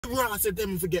Ross said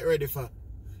them to get ready for?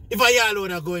 If I y'all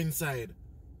wanna go inside.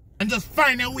 And just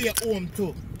find a way home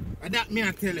too. And that me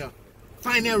I tell you.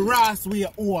 Find a Ross way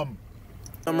home.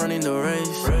 I'm running the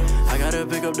race. I gotta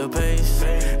pick up the pace.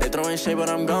 They throwing shade, but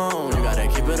I'm gone. You gotta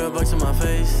keep it a buck to my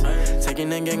face. Taking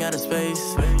that gang out of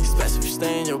space. It's best if you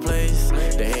stay in your place.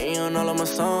 They hating on all of my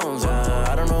songs.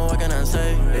 I don't know what can I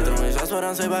say. They throwing shots, but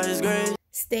I'm saved by His grace.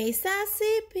 Stay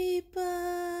sassy, people.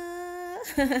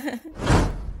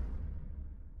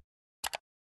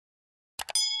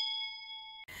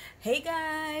 Hey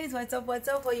guys, what's up,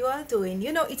 what you all doing?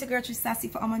 You know, it's a girl Trish Sassy.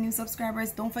 For all my new subscribers,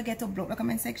 don't forget to blow up the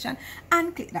comment section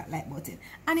and click that like button.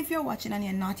 And if you're watching and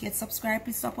you're not yet subscribed,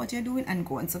 please stop what you're doing and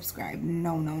go and subscribe.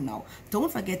 No,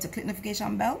 don't forget to click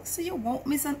notification bell so you won't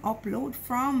miss an upload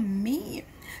from me.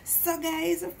 So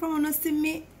guys, if you want to see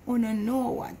me, you wanna know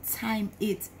what time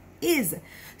it is.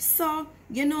 So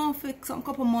you know, for some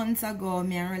couple months ago,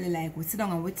 me and really like we sit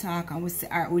down and we talk and we say,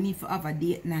 alright, we need to have a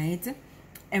date night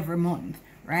every month,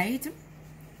 right?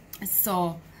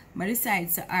 So I decided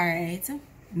to, alright,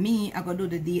 me I gotta do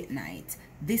the date night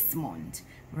this month,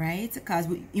 right? Because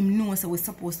him know so we're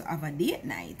supposed to have a date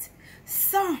night.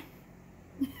 So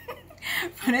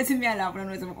when me I laugh, I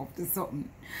know I'm up to something.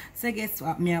 So guess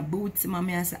what? Me a boot him and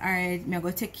me I say, alright, me I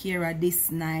go take care of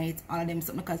this night, all of them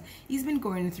something, because he's been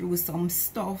going through some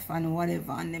stuff and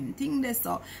whatever and them things there.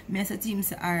 So me I say to him,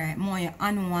 say, alright, more you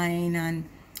unwind and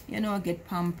you know, get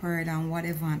pampered and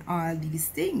whatever and all these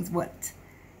things. But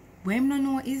what I don't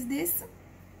know is this: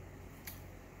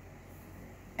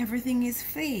 everything is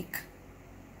fake.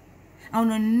 I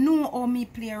don't know how me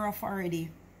play rough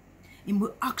already. And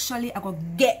actually, I go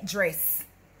get dressed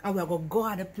and we go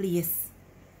at the place.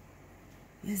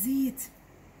 You see it?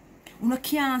 You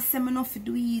can't say me enough to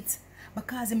do it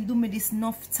because him do me this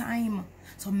enough time.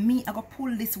 So me, I go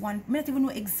pull this one. I don't even know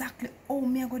exactly how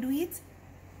me I go do it.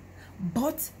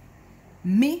 But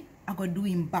me, I go do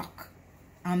him back.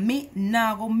 And me,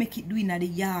 now go make it do in the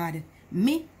yard.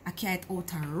 Me, I can't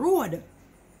out a road.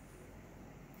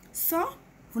 So,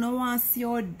 if you don't want to see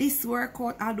how this work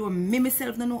out, although me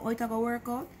myself don't know how it go work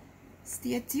out,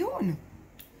 stay tuned.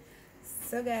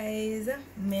 So guys,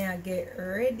 me I get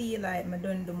ready, like me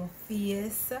done do my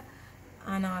face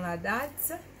and all of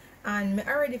that. And me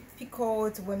already pick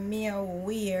out what me I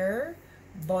wear,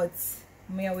 but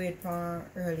me I wait for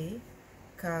early.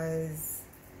 Because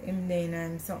I'm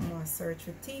then something I search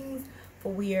for things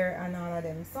for wear and all of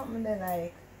them. Something that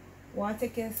like want to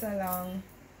take you so long.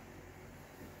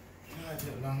 I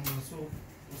take long so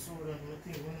that I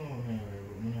think we know but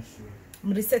I'm not sure.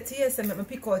 I said to you, so I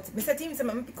pick out. I said to him, so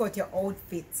I pick out your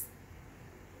outfit.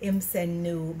 Him said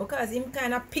no. Because him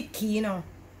kind of picky, you know.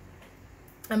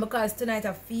 And because tonight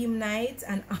a theme night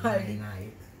and all. My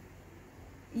night.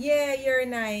 Yeah, your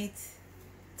night.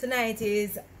 Tonight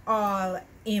is all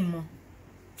him.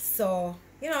 So,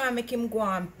 you know, I make him go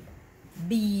and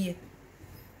be,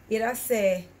 you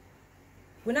say,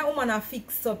 when a woman a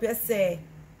fix up, you say,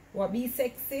 what, be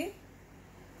sexy?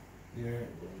 Yeah.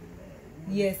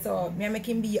 Yeah, so me make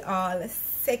him be all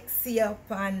sexy up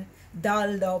and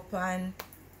dolled up and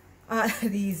all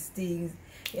these things.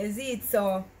 You see it?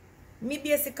 So, me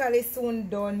basically soon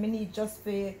done. Me need just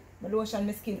for my lotion,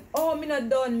 my skin. Oh, me not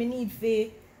done. Me need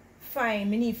for fine,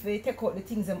 me need to take out the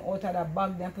things I'm out of that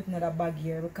bag and put another bag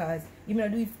here because you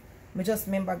not do it. Me just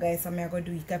remember guys, I'm gonna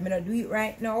do it. If I not do it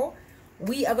right now,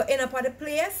 we are gonna end up at the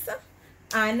place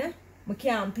and we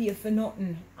can't pay for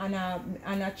nothing and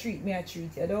a treat me a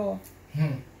treat, you know.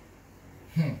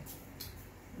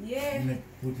 Yeah.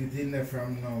 Put it in there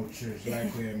from now, church,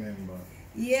 like we remember.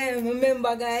 Yeah,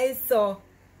 remember guys, so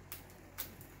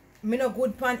me no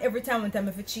good pan every time when time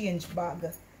if I change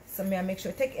bag. So me I make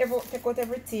sure take out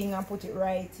everything and put it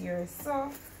right here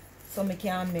so me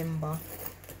can remember.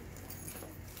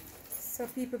 So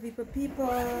people,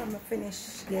 I'm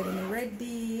finished getting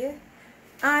ready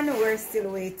and we're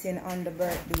still waiting on the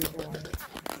birthday boy.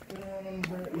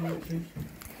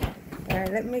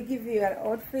 Alright, let me give you an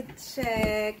outfit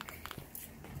check.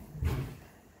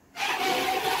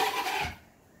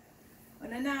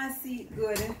 When I not see it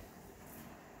good.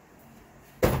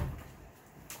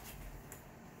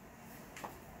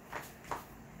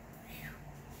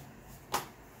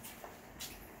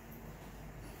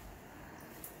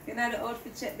 You know the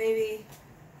outfit check, baby?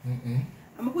 I'm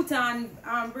gonna put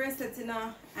on bracelet, you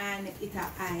know, and it a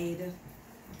hide.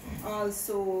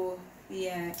 Also,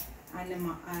 yeah, and them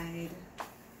a hide.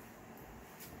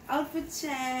 Outfit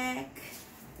check.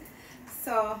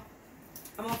 So,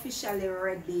 I'm officially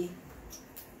ready.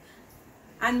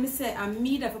 And me say, I'm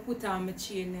me that I put on my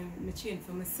chain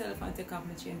for myself and take off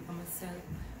my chain for myself.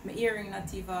 My earring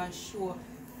not even show.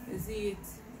 Is it?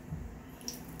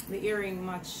 The earring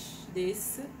match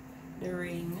this, the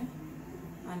ring,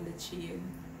 and the chain.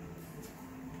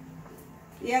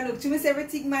 Yeah, look, you miss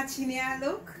everything matching here,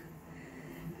 look.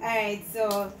 Alright,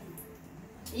 so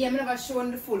yeah, I'm never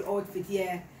shown the full outfit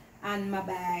here and my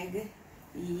bag.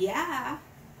 Yeah.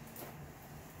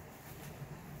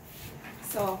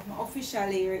 So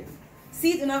officially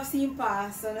see it enough seen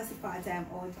pass, so that's a part-time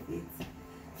outfit.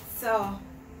 So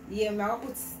yeah, I'm gonna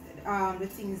put the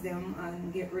things them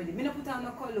and get ready. I'm gonna put on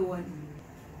the cologne.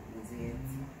 See it?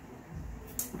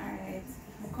 Alright,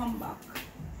 we'll come back.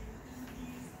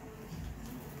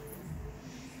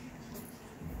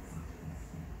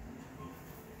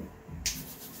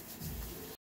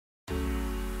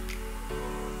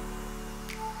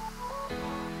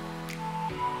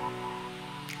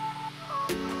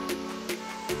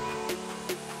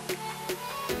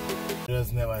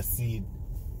 Just never see it.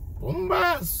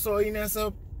 Bumba, so in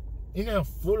a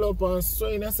full up and so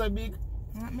in a big.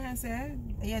 What me I say?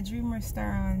 Your dream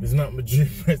restaurant. It's not my dream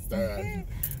restaurant.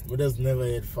 We just never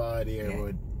had far there,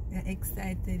 but you're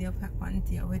excited, you're packed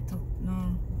panty, you're wet up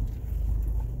no.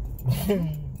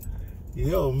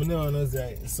 Yo, me never know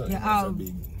that something so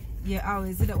big. Yeah,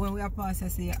 always do that when we are past I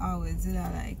say you always do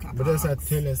that like but that's I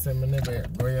tell you say me never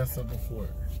go here so before.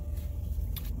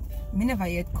 Me never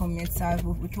yet come yet, so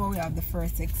with what we have the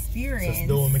first experience. So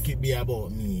don't make it be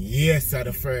about me. Yes, at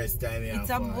the first time. It's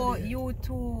about you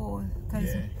too. Cause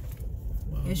yeah.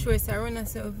 You sure it's a run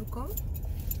yourself if you come?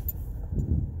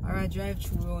 Or a drive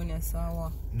through run yourself or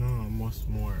what? No, most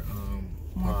more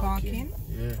parking?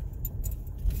 Yeah.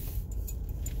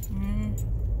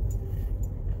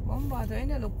 But I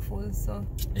don't look full so.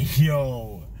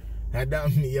 Yo,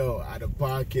 that me yo at the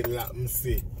parking lot me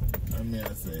see. I mean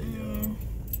I say yo.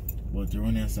 But you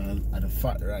run yourself at the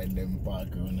fat right them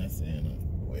parking when I say, you know.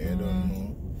 Where you don't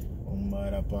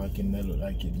know. The parking they look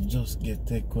like it just get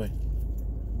take away.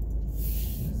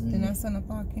 Then I saw the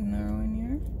parking around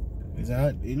here. It's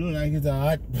hot. It look like it's a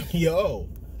hot yo.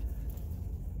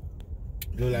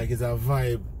 It look like it's a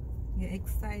vibe. You're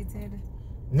excited.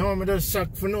 No, I'm just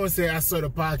shocked for no say I saw the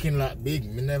parking lot big.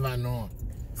 Me never know.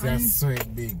 Say I saw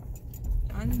it big.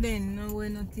 And then no, we're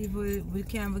not even we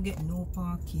can't even get no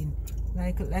parking.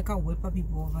 Like a whip of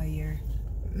people over here.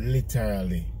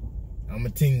 Literally. I'ma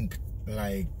think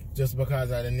like just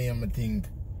because of the name I think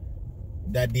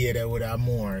that day they would have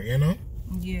more, you know?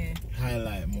 Yeah.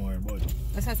 Highlight more, but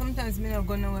that's why sometimes me not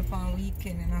gonna whip on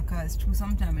weekend and cause true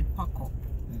sometimes it pack up.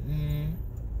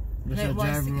 Just like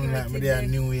driving like me there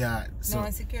New York. So. No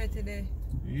security there.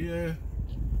 Yeah.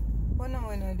 But no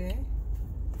we're not there.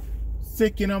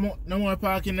 Sick no more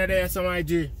parking there, some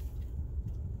IG.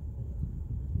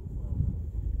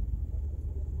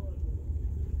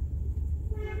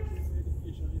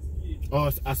 Oh,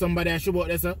 are somebody I should about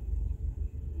this, sir?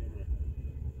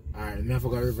 Alright, me I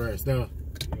forgot reverse. No.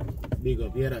 Big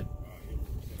up, hear that?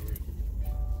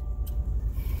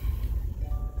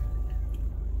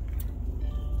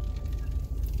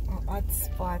 Oh, hot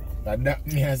spot. That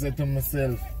me I said to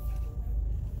myself.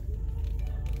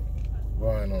 Go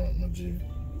on out, my G.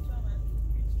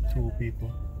 2 people.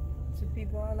 2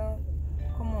 people all out.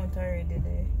 Come out already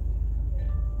there.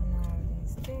 And all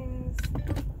these things.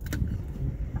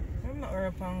 I'm not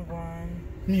up and going.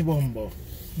 Me bumbo.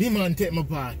 The man take my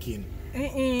parking.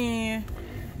 I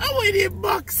want the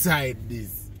backside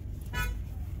this.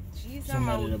 Jeez,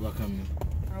 somebody at the back of me.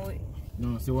 Wait.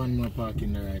 No, see one more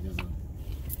parking the right as well.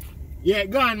 Yeah,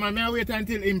 go on man. May I wait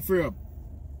until him free up.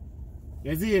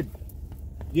 You see it?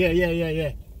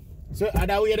 Yeah. So are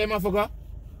that way them I forgot?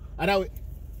 Are that way?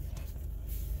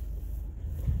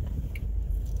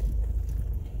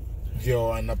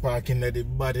 Yo, and the parking at the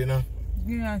bad, you know?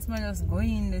 Yeah, it's just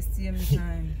going the same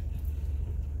time.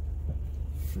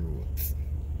 Fruit.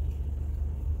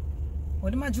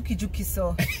 What them a juki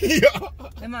so? Yeah.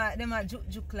 Them a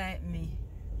juk like me.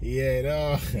 Yeah,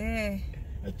 no. Yeah.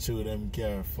 I chew them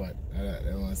car fat. I like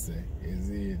them I say. You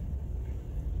see it?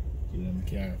 Chew them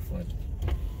car fat.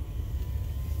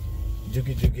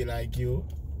 Juki like you?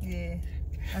 Yeah.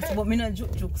 That's but me not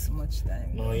juk so much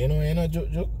time. No, you know you're not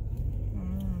juk.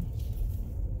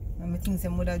 I think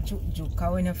some other juk.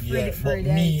 Cause when you're afraid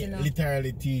but me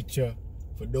literally teach you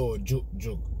for do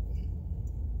juk.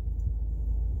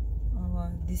 Oh,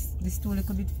 this too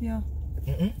little bit for you?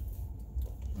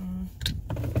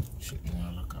 Shit,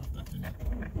 man, look after that.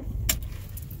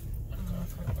 Look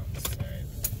after that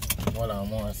side. Hold on,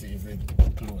 I want to see if it's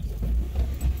close.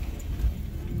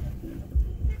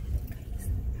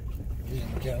 Yeah,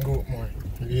 we can't go up more.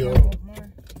 Yo.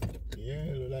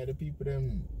 Yeah, look like the people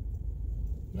them.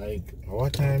 Like,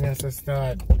 what time has to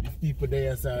start? If people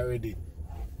there is already.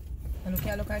 And you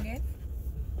can look again?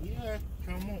 Yeah.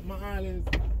 Come on, my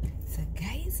island. So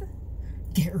guys,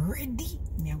 get ready.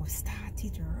 Me I will start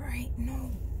it right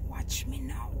now. Watch me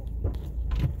now.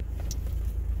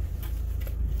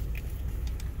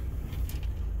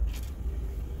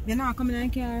 You're not coming in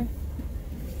the car?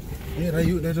 Yeah,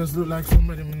 that just look like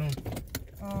somebody, you know.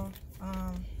 Oh,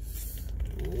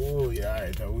 Oh, yeah,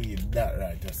 alright, I weed that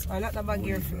right. That's I let the bag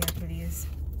here for you, please.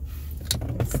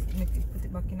 Let's make it, put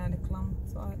it back in the clamp.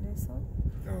 So, like this, so.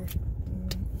 Oh.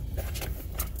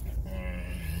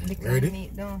 The Ready? clamp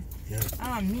meat down.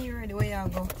 Yeah. Me ready. Where you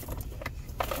go?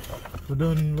 We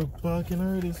done look parking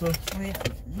already, so. Wait,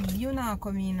 you not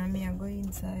come in and me I go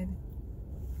inside.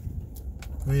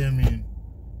 What do you mean?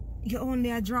 You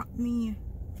only drop me.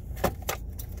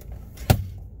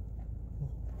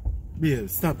 Babe,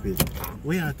 stop it.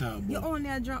 What you talking about? You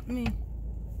only drop me.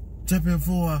 Chopping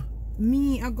for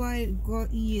Me, I go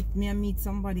eat. Me, I meet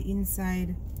somebody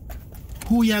inside.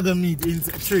 who you gonna meet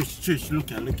inside? Trish, look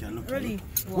here. Really?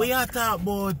 What you talking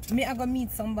about? Me, I go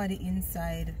meet somebody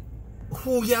inside.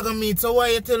 Who you gonna meet? So why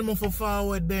you tell me for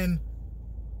forward then?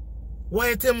 Why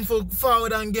you tell me for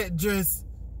forward and get dressed?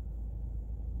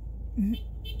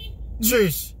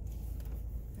 Trish,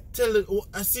 tell it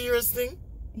a serious thing?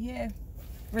 Yeah.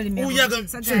 Really, me. Who you gonna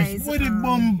So Trish, guys, where the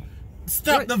bum?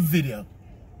 Stop the video.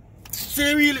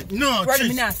 Say really no, Brother, Trish.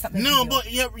 me not stop the No,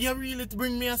 video. but you really to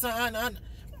bring me as a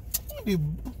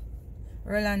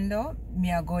Rolando,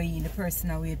 me I go in. The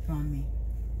person I wait for me.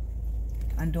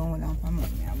 And don't want to me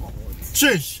I go out.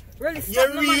 Trish, Really, stop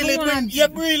you no really man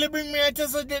want. bring me out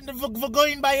just for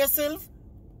going by yourself?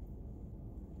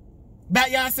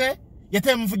 That you say? You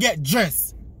tell me to get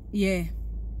dressed Yeah.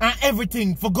 and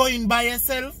everything for going by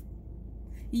yourself?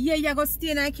 Yeah, you go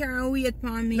stay in the car and wait for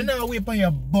me. Me not wait for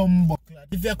your bum buck.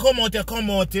 If you come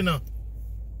out, you know.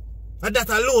 And that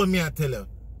alone, me I tell you.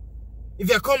 If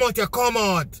you come out, you come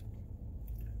out.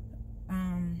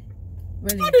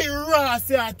 Really? What the raw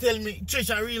say I tell me? Trish,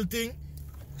 a real thing?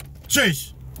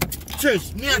 Trish,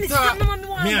 me a Really, talk. some man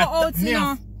want to go out, you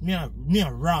know. Me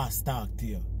a raw talk to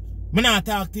you. Me not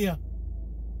talk to you.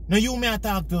 No, you me a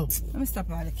talk to. Let me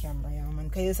stop all the camera, yeah, man,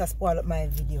 because you just spoil up my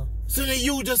video. So then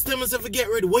you just tell me to get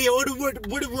ready. What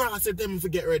the raw say tell me to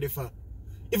get ready for?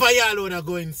 If I y'all would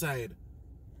go inside.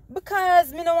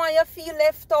 Because me don't want you to feel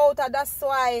left out, and that's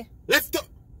why. Left out?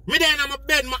 Me there in my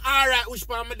bed, my alright, which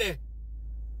part me there?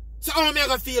 So how me I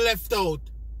gonna feel left out?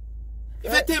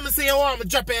 If you tell me say you want me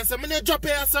drop here some, me not drop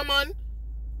here some, man.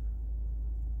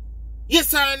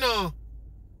 Yes or no?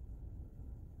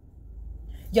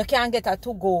 You can't get her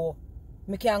to go.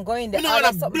 Me can't go in there. Me not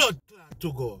want a blood clot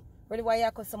to go. Really, why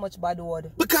you got so much bad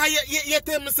word? Because you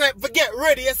tell me say, for get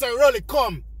ready, yes sir, really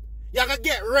come. You gotta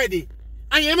get ready.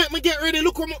 And you make me get ready,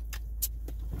 look what me...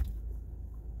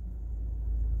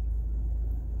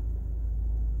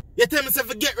 You tell me say,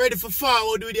 for get ready for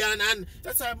forward with you and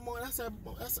that's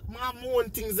more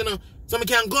things, you know. So I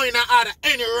can go in and order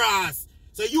any ras.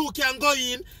 So you can go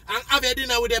in and have a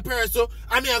dinner with your person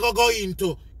and me I go in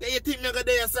too. Then you think me go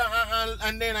there so,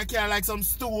 and then I can like some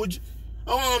stooge.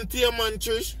 I want to you, man,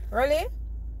 Trish. Really?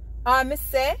 Me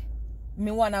say,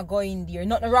 me wanna go in there.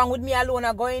 Nothing wrong with me alone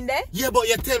I go in there. Yeah, but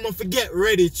you tell me to get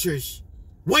ready, Trish.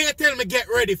 What you tell me get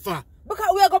ready for? Because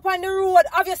we are go on the road.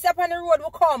 Obviously up on the road we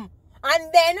come.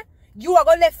 And then you are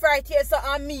go left right here so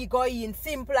and me go in.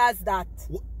 Simple as that.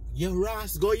 Your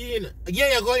Ross go in.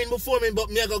 Yeah, you go in before me, but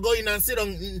me I go in and sit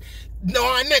on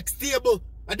next table.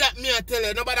 And that me I tell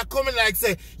you, nobody coming like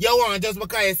say, you want just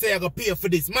because you say I go pay for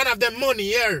this. Man have them money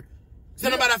here. So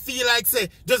nobody feel like say,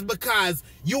 just because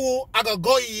you are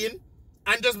go in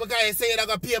and just because you say I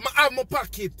go pay, I have my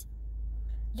pocket.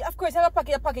 Yeah, of course, you have a pocket.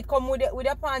 Your pocket come with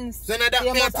your pants. So now that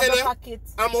me I tell you,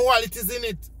 and my wallet is in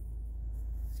it.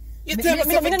 You tell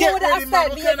me to get ready, man.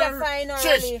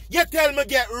 Trish, you tell me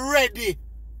get ready.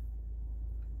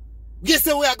 You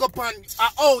say we are go on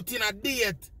out in a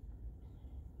date.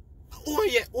 Who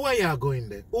are you going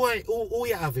there? Who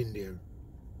you having there?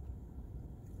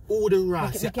 Who the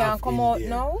Ross you have come in out there?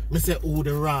 now? Me say who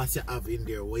the Ross you have in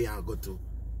there? Where you go to?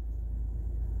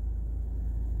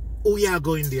 Who you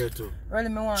going there to? Really,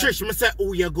 me want. Trish, me say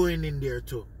who you going in there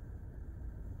to?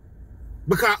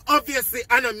 Because obviously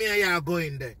I know me and you are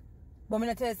going there. But me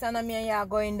not tell you, son, me and you are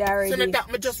going there already. So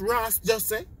that me just Ross just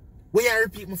say. Where you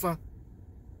repeat me for?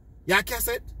 You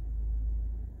cassette?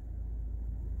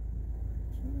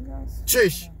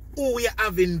 Trish, who you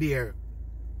have in there?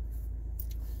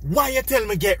 Why you tell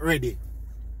me get ready?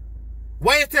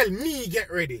 Why you tell me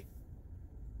get ready?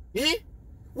 Eh?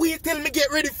 Why you tell me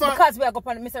get ready for? Because we are go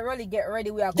on, Mr. Rolly get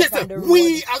ready, we are go yes, on the road.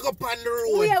 we are go on the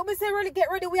road. We are, Mr. Rolly get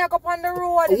ready, we are go on the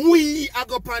road. We are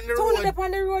go on the road. Tony up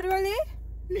on the road, Rolly?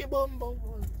 Me bumbo.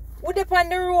 We up on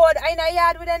the road. I in a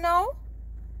yard with her now?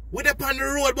 We up on the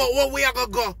road, but where we are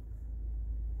gonna go?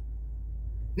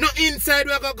 Not inside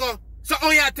we are gonna go. So how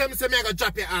you tell me say me I gonna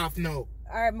drop you off now?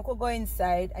 Alright, I could go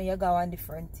inside and you go on the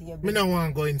front table. Me don't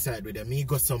want to go inside with them. Me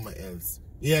go somewhere else.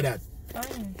 You hear that?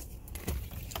 Fine.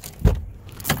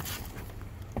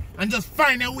 And just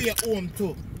find a way home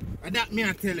too. And that me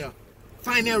I tell you.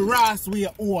 Find a Ross way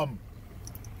home.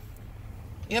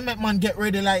 You make man get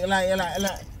ready like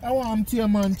I want to tell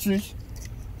man, Trish.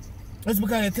 That's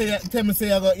because you tell me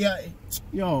say I got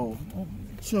yo,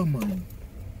 sure man.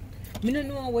 Me don't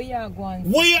know where you are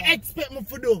going. What you expect me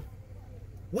to do?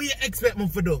 What you expect me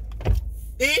to do?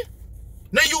 Eh?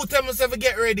 Now you tell me to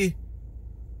get ready.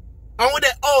 And with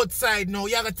the outside now,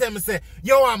 you gotta tell me say,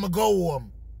 yo, I'ma go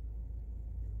home.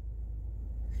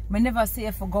 Me never say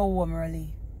if I go home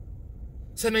really.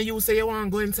 So now you say you want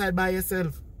to go inside by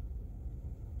yourself.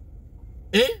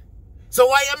 Eh? So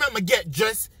why you make me get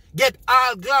dressed, get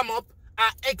all glam up,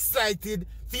 and excited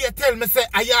for you tell me say,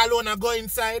 are you alone and go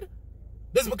inside?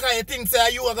 That's because you think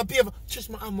say you are gonna pay for just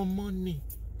my money.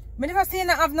 Me never say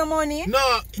I have no money.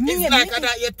 No, it's like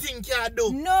that you think you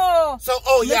do. No. So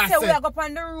oh yeah. Say we are go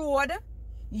on the road.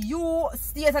 You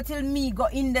stay until me go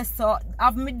in the store,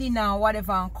 have me dinner or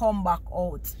whatever and come back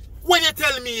out. When you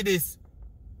tell me this?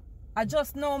 I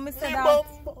just know me say that.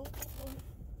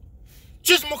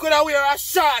 Just me could have wear a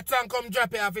shorts and come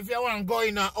drop it off if you want to go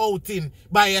in an outing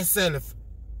by yourself.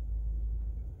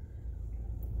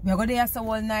 We go there so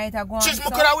all night I go on. Just me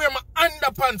could have wear my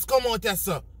underpants come out here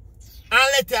so and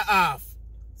let you off.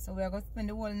 So we are going to spend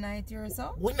the whole night here or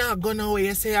so? We're not going away.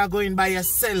 You say you're going by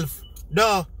yourself.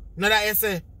 Duh. Now that you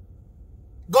say.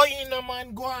 Go in,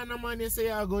 man. Go on, man. You say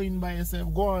you're going by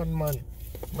yourself. Go on, man.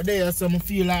 But there, so I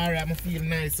feel alright. I feel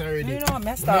nice already. You know what?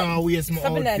 I start. No, waste my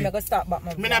outfit. I'm going to start back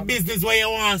my vlog. I'm in a business where you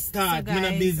want to start. I'm in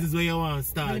a business where you want to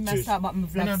start. I'm going to start back my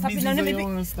vlog. I'm in a business where you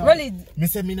want to start. Really? I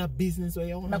say I'm in a business where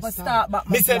you want to start. Start back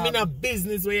my vlog. I say I'm in a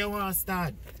business where you want to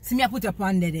start. See me I put your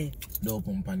pan there. Don't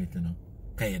open pan it, you know.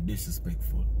 Because you're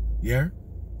disrespectful. Yeah?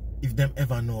 If them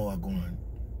ever know what's going on,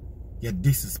 you're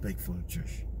disrespectful,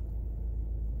 Trish.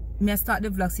 Me I start the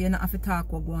vlog so you don't have to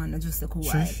talk what go on just a while.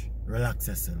 Trish, relax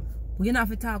yourself. We don't have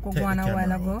to talk what go on a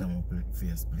while ago.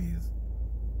 Face, please.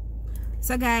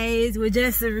 So guys, we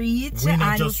just reach we and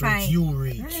not just reach, you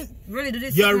reach. Really do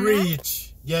this? You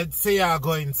reach. You say you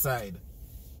go inside.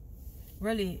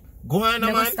 Really? Go on,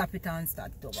 man. Stop it and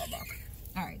start it over back.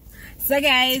 Alright. So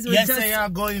guys, we just say you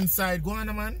go inside. Go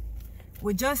on, man.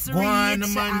 We just reach and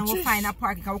we'll find a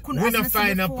parking. We couldn't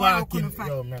find a parking.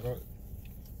 Yo,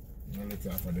 I'll let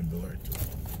you off on the door too.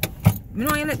 I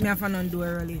know you let me off on the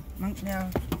door really.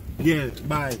 Yeah,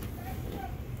 bye.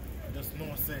 Just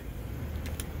no say.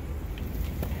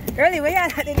 Really, where you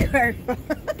at the door?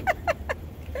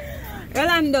 Well,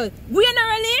 I'm done. We are not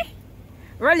really?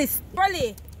 Really?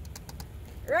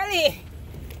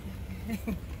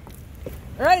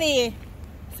 Really?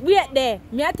 Wait there.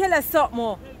 Me I tell us something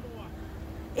more.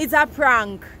 It's a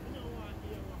prank.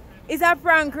 It's a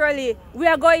prank, really. We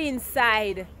are going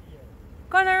inside.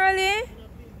 Come on, really?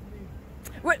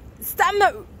 Wait, stop me.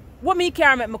 What me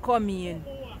care make me come in?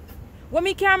 What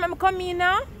me care make me come in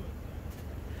now?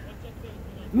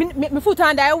 Me foot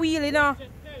under the wheel, you know?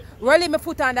 Really, me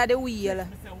foot under the wheel.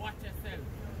 Watch yourself.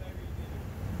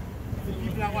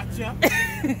 People are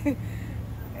watching.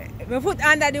 My foot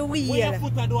under the wheel. Where your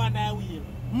foot are under the wheel?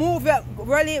 Move your,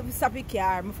 really stop your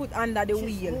car. My foot under the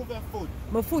wheel. Move your foot.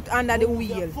 My foot under the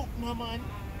wheel. Your foot, my man.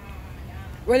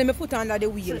 Really, my foot under the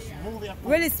wheel. Move your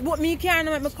foot. Really, what me can't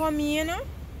make me come in, you know?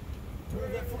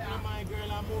 Move your foot, my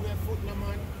girl, and move your foot, my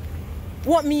man.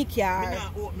 What me care? Me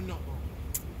not open up.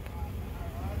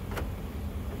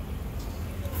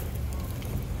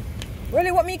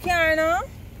 Really, what me care, you know?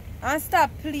 And stop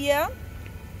play.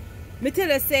 Me tell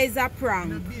you, say it's a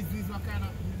prank. In a business, what kind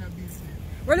of business?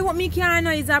 Really, what me care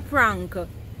now is a prank.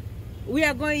 We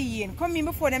are going in. Come in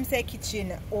before them say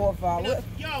kitchen over. Yo,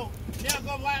 me I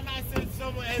go buy myself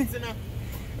somewhere else, you know.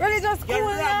 Really, just cool, you you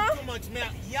run know? too much.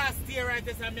 You stay right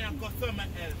there and me I go somewhere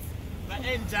else. But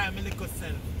enjoy my little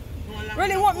self. No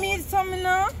Really, what me something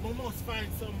now? We must find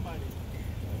somebody.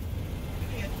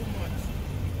 You too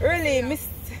much. Really, miss.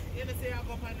 You know say I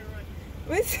go up on the road.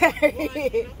 We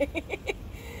sorry.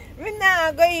 We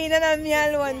not going and me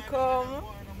alone come.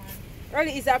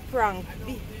 Really, it's a prank.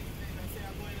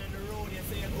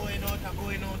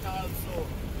 Going out also.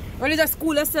 Really, just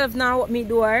cool yourself now what me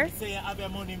do. Say you have your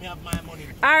money, me have my money.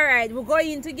 Alright, we'll go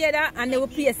in together and they will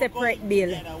pay a separate bill.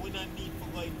 We don't need for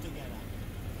going together.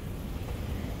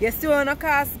 You see uno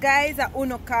cost, guys, I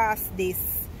uno cost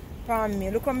this for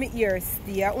me. Look at my ears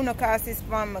there. Uno cost this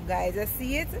for me, guys. You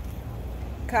see it?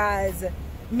 Cause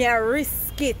me a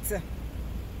risk it.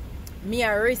 Me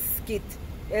a risk it.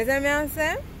 You see me I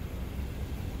say?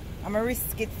 I'm a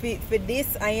risk it for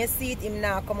this, and you see it him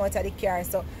now come out of the car.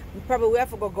 So probably we have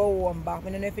to go home back. I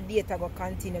don't know if the data go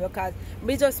continue because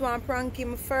we just want to prank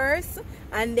him first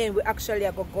and then we actually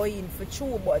are go in for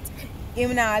true. But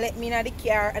him now let me in the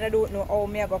car and I don't know how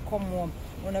me I go come home.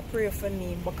 I want to pray for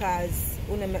me because I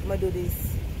want to make me do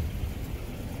this.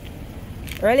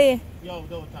 Really? Yo,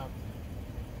 don't talk.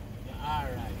 You're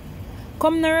alright.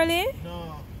 Come now, really?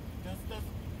 No.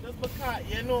 Just because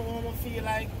you know how I feel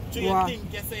like. Do you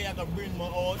think you say I can bring my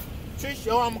out? Trish,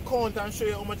 you want me count and show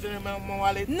you how much in my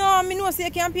wallet? No, I know say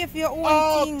you can't pay for your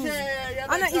own things. Okay,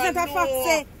 and is it a fact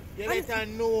say? You better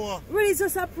know. Really, it's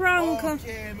just a prank.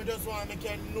 Okay, I just want to make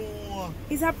you know.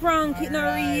 It's a prank, it's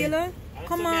not real.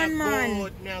 Come on,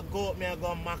 man. Me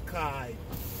go Mackay.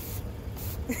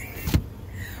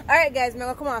 Alright guys, I'm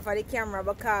going to come off of the camera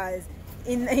because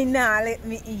he not let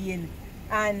me in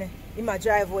and he might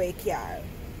drive away car.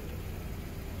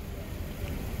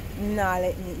 Not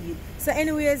let me in. So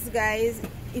anyways guys,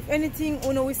 if anything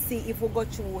we know we see if we go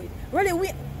through it.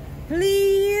 Really,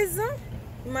 please,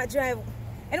 you might drive.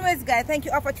 Anyways guys, thank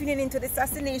you all for tuning into the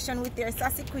Sassy Nation with your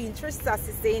Sassy Queen Trish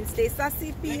Sassy saying stay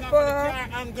sassy people. Look out for the car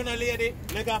angle, lady.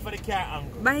 Look out for the car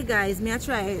angle. Bye guys, me I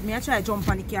try jump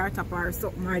on the car top or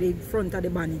something or the front of the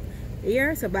bonnet.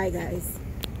 Here, so bye guys.